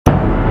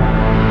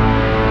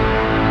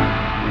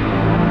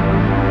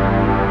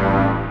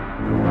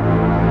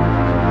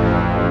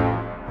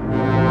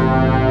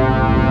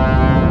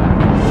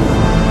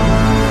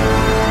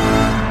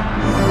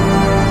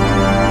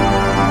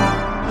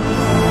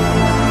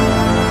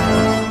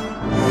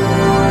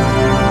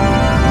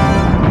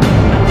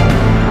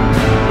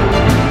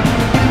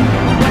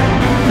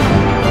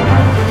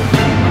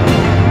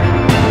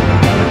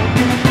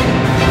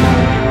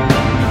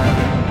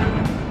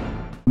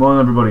Morning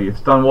everybody,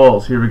 it's Dan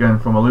Walls here again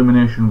from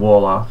Illumination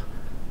Wall Art.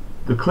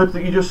 The clip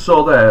that you just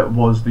saw there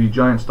was the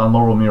giant Stan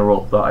Laurel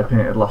mural that I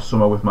painted last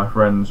summer with my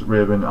friends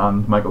Raven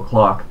and Michael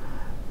Clark.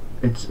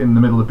 It's in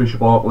the middle of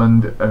Bishop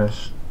Auckland in a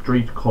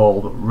street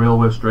called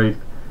Railway Street.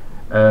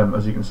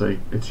 As you can see,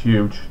 it's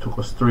huge. It took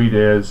us 3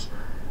 days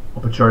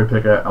up a cherry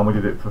picker and we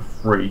did it for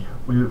free.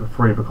 We did it for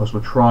free because we're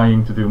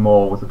trying to do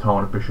more with the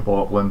town of Bishop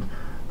Auckland.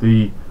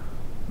 The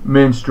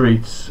main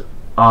streets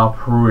are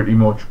pretty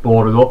much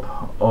boarded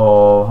up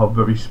or have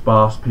very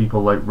sparse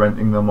people like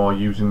renting them or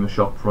using the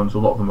shop fronts. A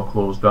lot of them are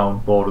closed down,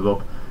 boarded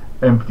up,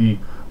 empty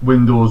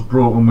windows,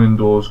 broken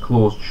windows,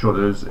 closed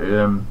shutters.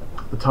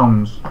 The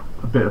town's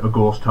a bit of a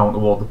ghost town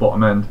toward the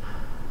bottom end.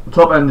 The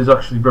top end is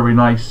actually very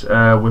nice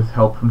with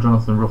help from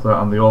Jonathan Ruther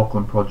and the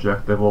Auckland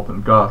project. They've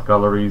opened art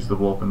galleries,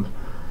 they've opened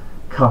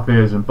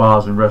cafes and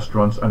bars and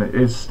restaurants, and it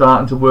is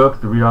starting to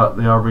work. They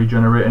are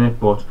regenerating it,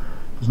 but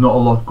there's not a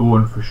lot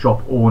going for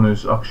shop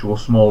owners, actual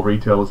small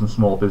retailers and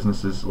small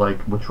businesses.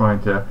 Like, we're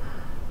trying to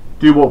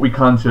do what we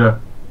can to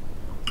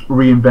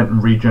reinvent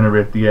and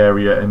regenerate the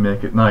area and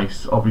make it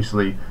nice.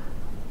 Obviously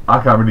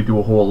I can't really do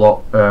a whole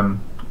lot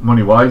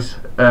money wise,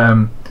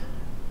 but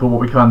what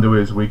we can do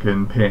is we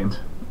can paint.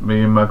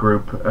 Me and my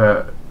group,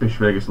 Bish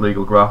Vegas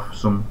Legal Graff,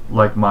 some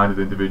like-minded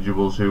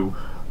individuals who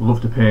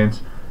love to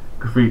paint,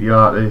 graffiti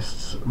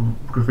artists,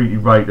 graffiti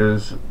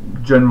writers,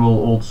 general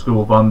old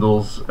school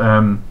vandals.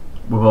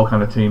 We've all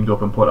kind of teamed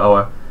up and put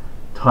our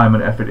time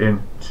and effort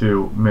in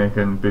to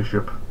making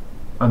Bishop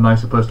a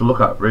nicer place to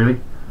look at, really.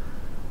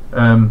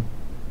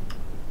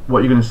 What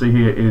you're going to see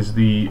here is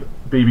the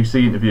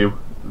BBC interview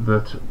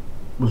that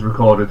was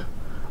recorded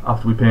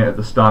after we painted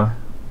the Stan,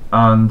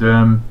 and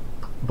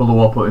below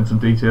I'll put in some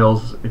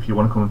details if you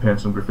want to come and paint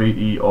some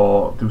graffiti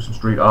or do some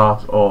street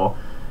art or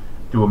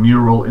do a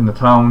mural in the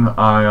town.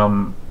 I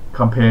am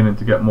campaigning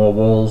to get more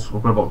walls.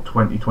 We've got about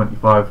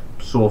 20-25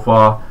 so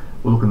far.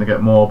 We're looking to get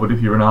more, but if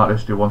you're an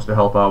artist who wants to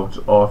help out,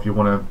 or if you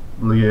want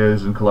to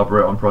liaise and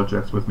collaborate on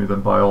projects with me,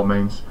 then by all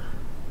means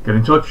get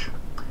in touch.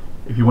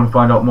 If you want to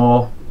find out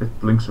more, the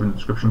links are in the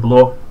description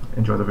below.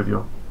 Enjoy the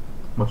video.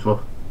 Much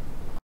love.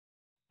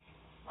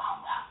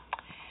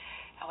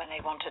 And when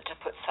they wanted to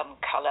put some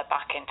colour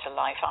back into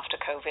life after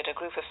COVID, a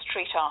group of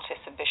street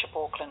artists in Bishop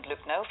Auckland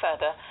looked no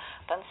further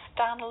than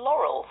Stan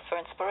Laurel for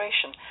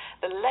inspiration.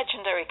 The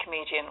legendary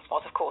comedian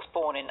was of course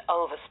born in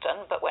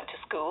Ulverston but went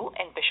to school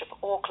in Bishop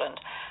Auckland,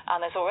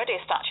 and there's already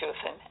a statue of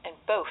him in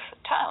both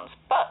towns.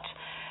 But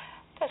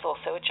there's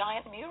also a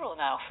giant mural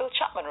now. Phil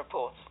Chapman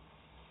reports.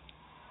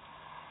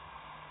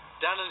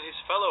 Dan and his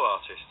fellow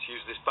artists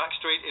use this back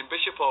street in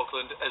Bishop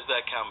Auckland as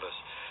their canvas,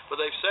 but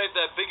they've saved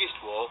their biggest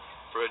wall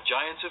for a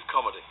giant of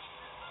comedy.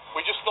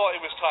 We just thought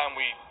it was time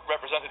we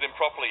represented him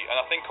properly, and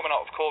I think coming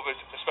out of COVID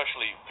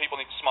especially, people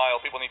need to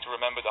smile, people need to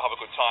remember to have a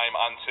good time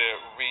and to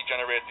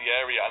regenerate the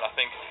area, and I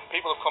think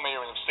people have come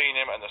here and have seen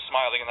him and they're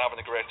smiling and having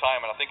a great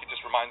time, and I think it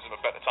just reminds them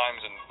of better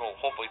times and, well,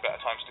 hopefully better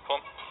times to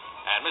come.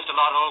 And Mr.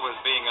 Laurel was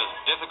being as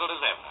difficult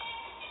as ever.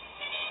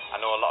 I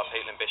know a lot of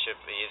people in Bishop.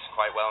 He is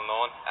quite well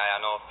known.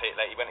 I know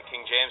people, like, he went to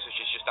King James, which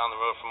is just down the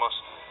road from us,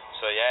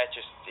 so yeah,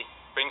 he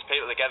brings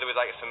people together with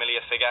like a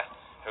familiar figure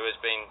who has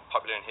been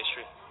popular in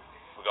history.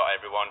 We've got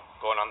everyone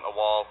going on the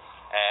wall,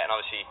 and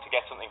obviously to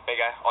get something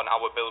bigger on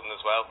our building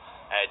as well.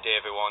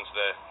 Dave, who owns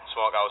the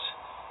smokehouse,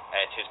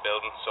 it's his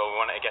building, so we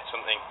wanted to get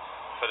something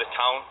for the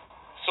town.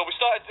 So we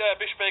started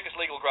Bish Vegas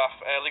Legal Graff,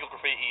 legal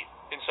graffiti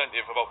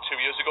incentive about 2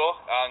 years ago,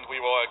 and we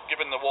were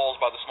given the walls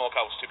by the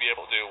smokehouse to be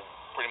able to do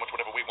pretty much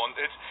whatever we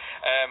wanted,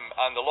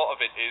 and a lot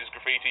of it is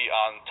graffiti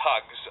and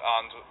tags,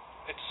 and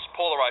it's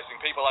polarising.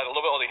 People either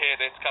love it or they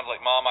hate it. It's kind of like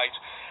Marmite.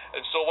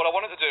 And so what I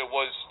wanted to do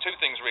was two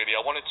things really. I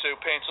wanted to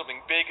paint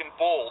something big and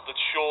bold that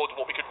showed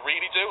what we could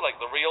really do,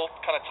 like the real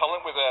kind of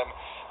talent with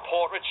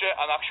portraiture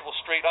and actual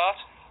street art.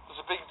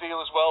 There's a big deal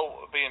as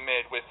well being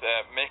made with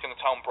making the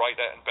town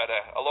brighter and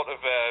better. A lot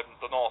of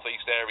the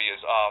northeast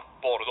areas are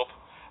boarded up,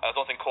 and I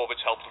don't think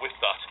COVID's helped with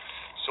that.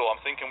 So I'm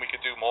thinking we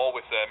could do more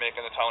with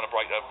making the town a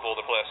brighter,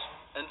 bolder place.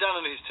 And Dan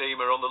and his team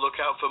are on the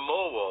lookout for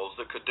more walls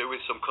that could do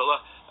with some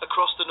colour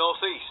across the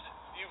northeast.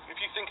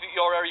 If you think that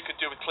your area could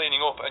do with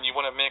cleaning up and you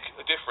want to make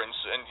a difference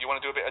and you want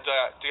to do a bit of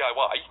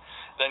DIY,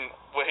 then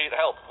we're here to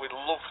help. We'd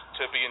love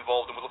to be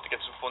involved and we'd love to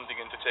get some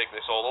funding in to take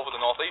this all over the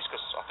northeast,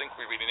 because I think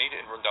we really need it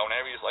in rundown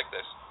areas like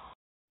this.